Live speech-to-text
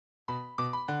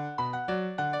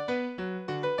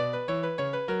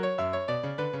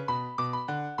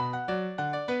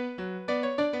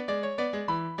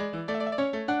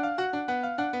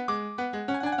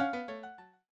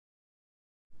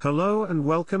Hello and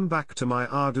welcome back to my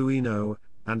Arduino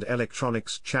and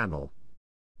electronics channel.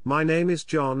 My name is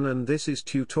John and this is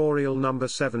tutorial number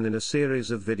 7 in a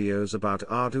series of videos about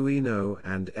Arduino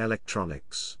and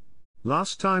electronics.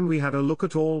 Last time we had a look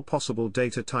at all possible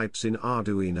data types in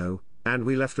Arduino, and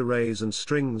we left arrays and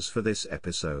strings for this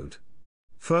episode.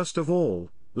 First of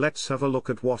all, let's have a look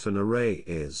at what an array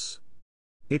is.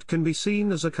 It can be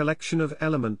seen as a collection of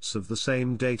elements of the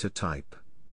same data type.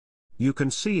 You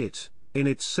can see it, in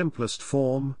its simplest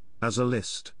form, as a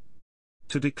list.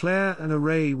 To declare an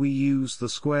array we use the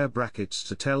square brackets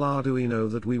to tell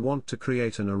Arduino that we want to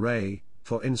create an array.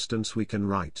 For instance, we can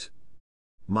write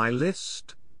my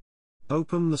list,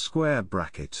 open the square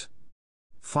bracket,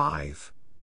 5,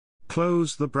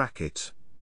 close the bracket.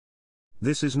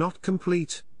 This is not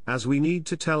complete, as we need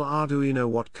to tell Arduino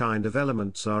what kind of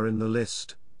elements are in the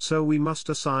list, so we must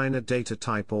assign a data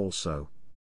type also.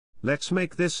 Let's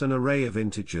make this an array of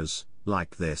integers,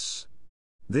 like this.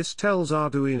 This tells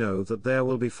Arduino that there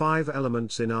will be 5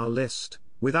 elements in our list,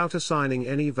 without assigning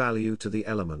any value to the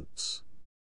elements.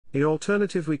 In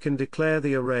alternative, we can declare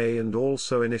the array and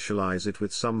also initialize it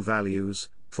with some values,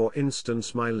 for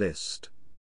instance my list.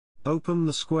 Open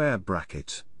the square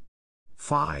bracket,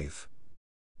 5.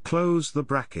 Close the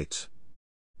bracket.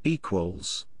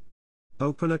 Equals.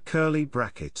 Open a curly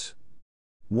bracket.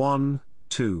 1,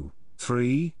 2,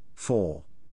 3, 4.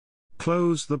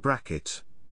 Close the bracket.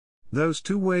 Those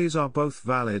two ways are both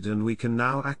valid and we can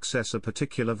now access a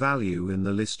particular value in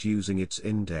the list using its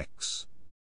index.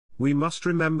 We must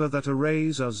remember that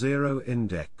arrays are 0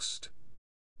 indexed.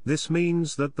 This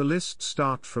means that the lists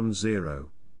start from 0.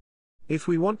 If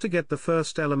we want to get the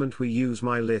first element we use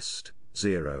my list,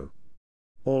 0.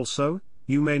 Also,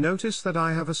 you may notice that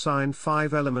I have assigned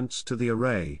 5 elements to the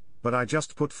array, but I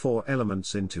just put 4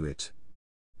 elements into it.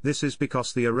 This is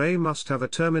because the array must have a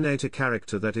terminator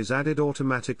character that is added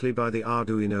automatically by the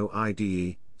Arduino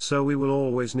IDE, so we will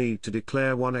always need to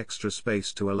declare one extra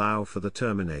space to allow for the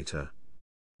terminator.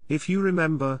 If you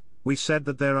remember, we said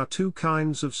that there are 2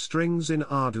 kinds of strings in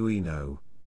Arduino.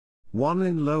 One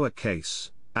in lowercase,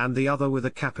 and the other with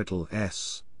a capital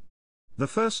S. The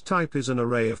first type is an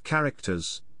array of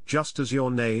characters, just as your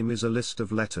name is a list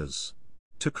of letters.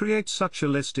 To create such a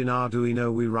list in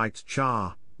Arduino we write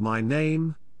char, my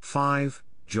name, 5,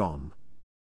 John.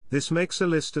 This makes a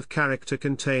list of character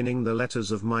containing the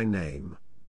letters of my name.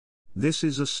 This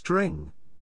is a string.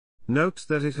 Note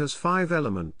that it has 5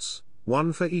 elements,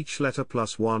 1 for each letter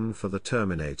plus 1 for the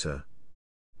terminator.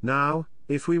 Now,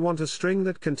 if we want a string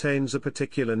that contains a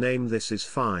particular name, this is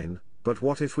fine, but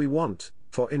what if we want,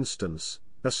 for instance,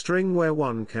 a string where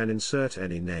one can insert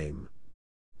any name?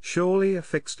 Surely a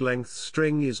fixed-length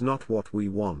string is not what we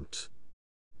want.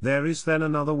 There is then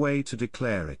another way to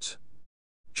declare it.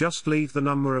 Just leave the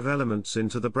number of elements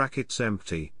into the brackets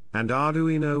empty, and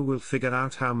Arduino will figure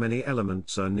out how many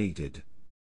elements are needed.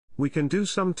 We can do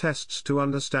some tests to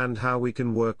understand how we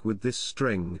can work with this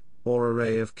string, or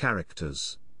array of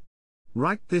characters.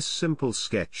 Write this simple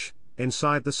sketch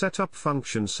inside the setup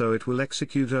function so it will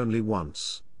execute only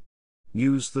once.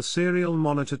 Use the serial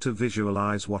monitor to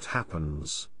visualize what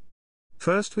happens.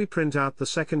 First we print out the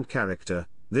second character.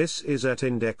 This is at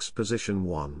index position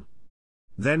 1.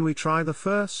 Then we try the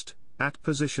first, at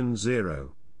position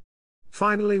 0.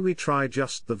 Finally we try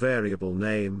just the variable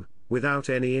name, without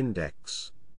any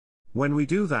index. When we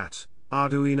do that,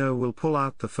 Arduino will pull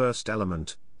out the first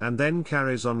element, and then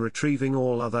carries on retrieving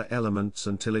all other elements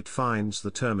until it finds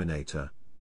the terminator.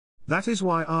 That is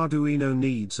why Arduino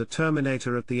needs a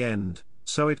terminator at the end,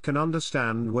 so it can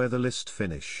understand where the list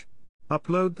finish.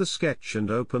 Upload the sketch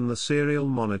and open the serial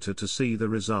monitor to see the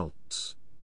results.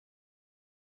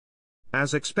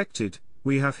 As expected,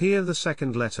 we have here the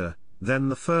second letter, then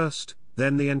the first,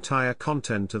 then the entire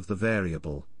content of the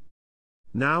variable.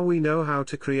 Now we know how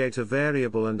to create a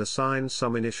variable and assign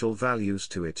some initial values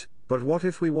to it, but what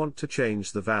if we want to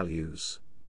change the values?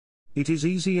 It is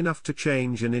easy enough to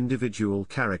change an individual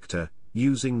character,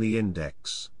 using the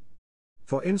index.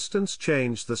 For instance,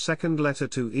 change the second letter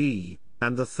to E,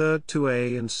 and the third to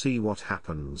A and see what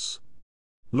happens.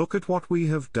 Look at what we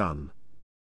have done.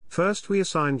 First we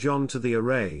assign John to the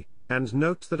array, and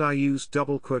note that I used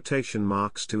double quotation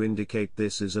marks to indicate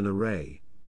this is an array.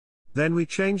 Then we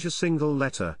change a single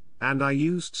letter, and I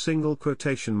used single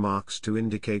quotation marks to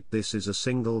indicate this is a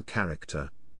single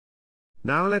character.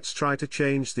 Now let's try to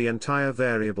change the entire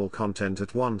variable content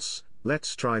at once.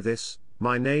 Let's try this,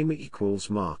 my name equals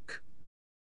Mark.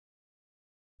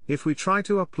 If we try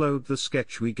to upload the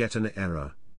sketch we get an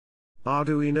error.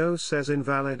 Arduino says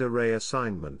invalid array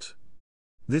assignment.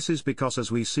 This is because,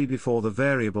 as we see before, the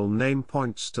variable name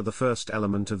points to the first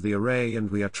element of the array and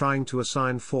we are trying to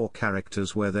assign 4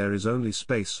 characters where there is only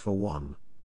space for 1.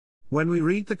 When we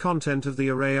read the content of the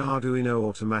array, Arduino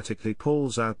automatically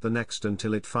pulls out the next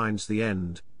until it finds the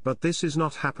end, but this is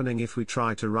not happening if we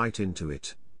try to write into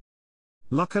it.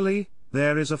 Luckily,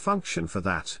 there is a function for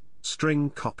that, string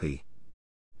copy.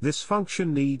 This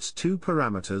function needs 2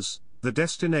 parameters, the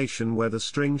destination where the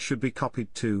string should be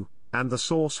copied to, and the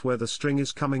source where the string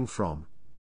is coming from.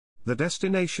 The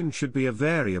destination should be a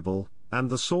variable, and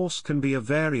the source can be a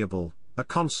variable, a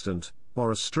constant,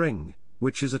 or a string,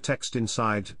 which is a text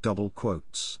inside double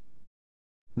quotes.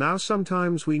 Now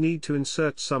sometimes we need to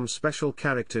insert some special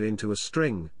character into a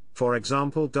string, for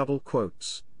example double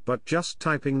quotes, but just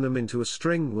typing them into a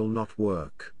string will not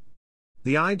work.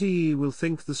 The IDE will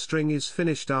think the string is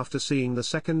finished after seeing the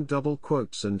second double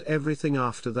quotes and everything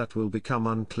after that will become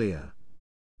unclear.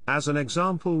 As an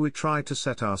example, we try to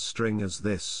set our string as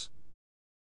this.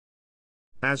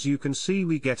 As you can see,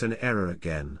 we get an error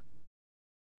again.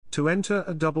 To enter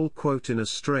a double quote in a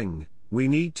string, we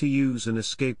need to use an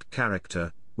escape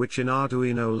character, which in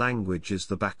Arduino language is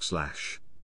the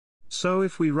 \. So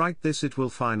if we write this, it will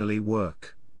finally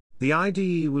work. The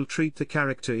IDE will treat the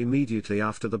character immediately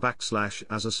after the \,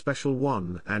 as a special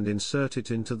one and insert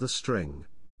it into the string.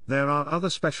 There are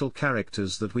other special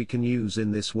characters that we can use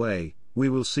in this way, we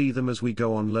will see them as we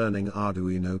go on learning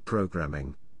Arduino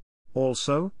programming.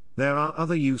 Also, there are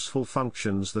other useful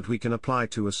functions that we can apply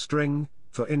to a string.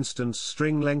 For instance,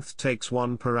 string length takes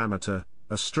 1 parameter,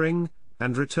 a string,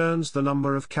 and returns the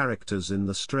number of characters in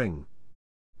the string.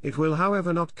 It will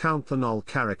however not count the null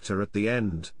character at the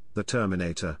end, the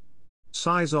terminator.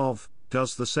 Size of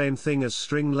does the same thing as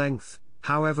string length,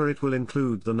 however it will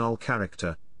include the null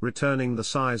character, returning the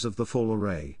size of the full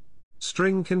array.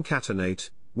 String concatenate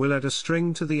will add a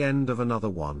string to the end of another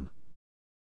one.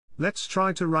 Let's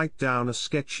try to write down a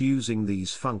sketch using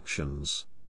these functions.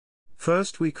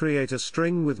 First we create a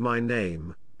string with my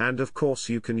name, and of course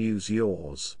you can use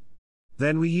yours.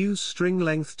 Then we use string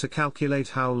length to calculate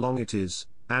how long it is,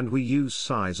 and we use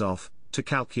size of to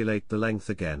calculate the length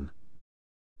again.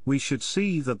 We should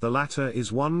see that the latter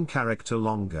is 1 character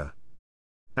longer.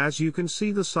 As you can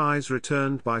see, the size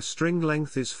returned by string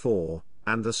length is 4,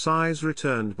 and the size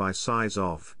returned by size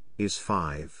of is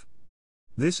 5.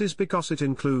 This is because it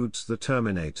includes the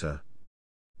terminator.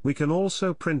 We can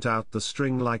also print out the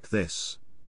string like this.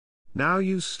 Now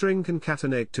use string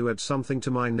concatenate to add something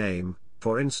to my name,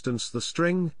 for instance the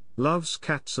string loves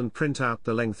cats, and print out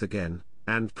the length again,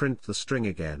 and print the string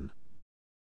again.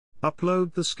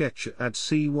 Upload the sketch and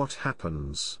see what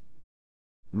happens.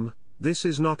 This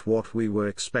is not what we were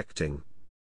expecting.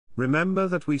 Remember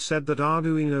that we said that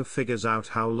Arduino figures out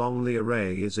how long the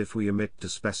array is if we omit to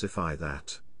specify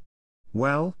that.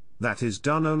 Well, that is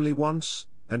done only once,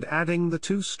 and adding the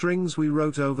 2 strings we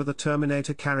wrote over the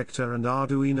terminator character, and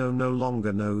Arduino no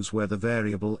longer knows where the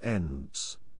variable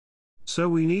ends. So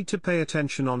we need to pay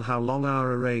attention on how long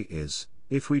our array is,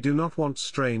 if we do not want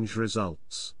strange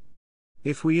results.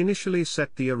 If we initially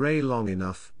set the array long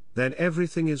enough, then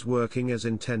everything is working as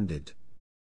intended.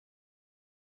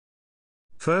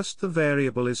 First, the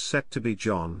variable is set to be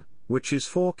John, which is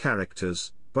 4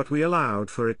 characters, but we allowed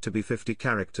for it to be 50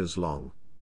 characters long.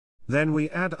 Then we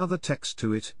add other text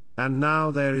to it, and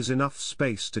now there is enough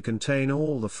space to contain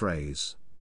all the phrase.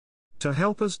 To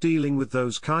help us dealing with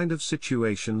those kind of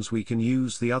situations, we can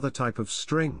use the other type of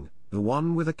string, the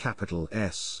one with a capital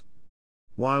S.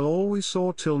 While all we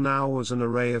saw till now was an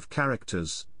array of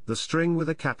characters, the string with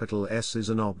a capital S is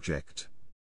an object.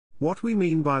 What we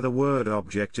mean by the word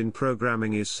object in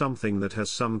programming is something that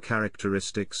has some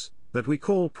characteristics, that we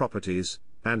call properties,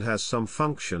 and has some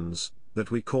functions,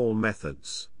 that we call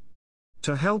methods.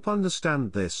 To help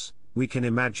understand this, we can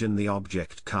imagine the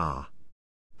object car.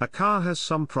 A car has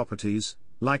some properties,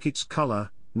 like its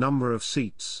color, number of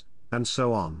seats, and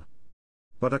so on.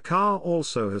 But a car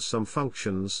also has some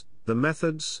functions, the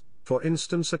methods. For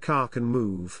instance, a car can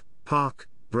move, park,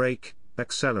 brake,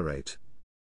 accelerate.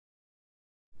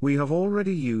 We have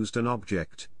already used an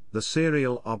object, the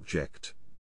serial object.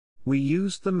 We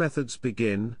used the methods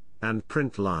begin and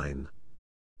print line.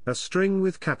 A string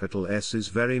with capital S is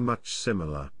very much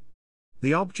similar.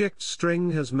 The object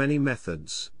string has many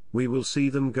methods, we will see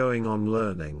them going on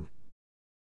learning.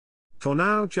 For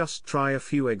now, just try a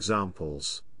few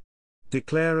examples.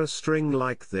 Declare a string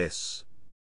like this,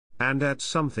 and add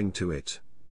something to it.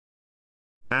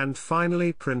 And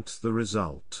finally print the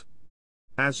result.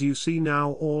 As you see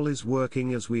now, all is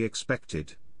working as we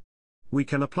expected. We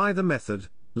can apply the method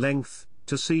length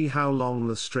to see how long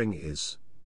the string is.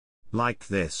 Like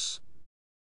this.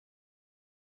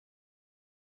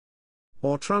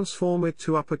 or transform it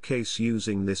to uppercase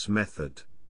using this method.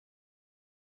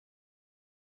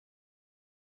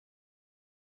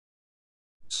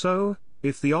 So,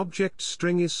 if the object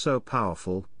string is so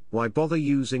powerful, why bother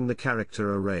using the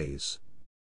character arrays?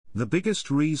 The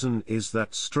biggest reason is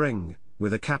that string,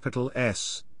 with a capital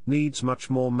S, needs much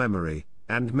more memory,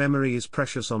 and memory is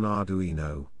precious on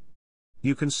Arduino.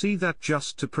 You can see that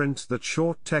just to print that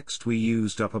short text we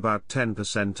used up about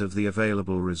 10% of the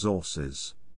available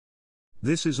resources.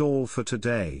 This is all for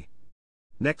today.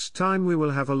 Next time we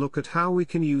will have a look at how we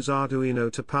can use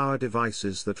Arduino to power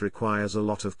devices that requires a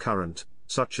lot of current,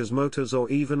 such as motors or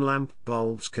even lamp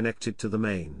bulbs connected to the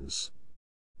mains.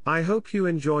 I hope you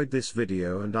enjoyed this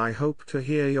video and I hope to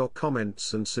hear your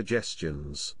comments and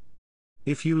suggestions.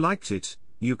 If you liked it,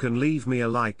 you can leave me a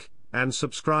like, and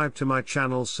subscribe to my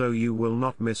channel so you will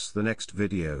not miss the next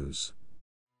videos.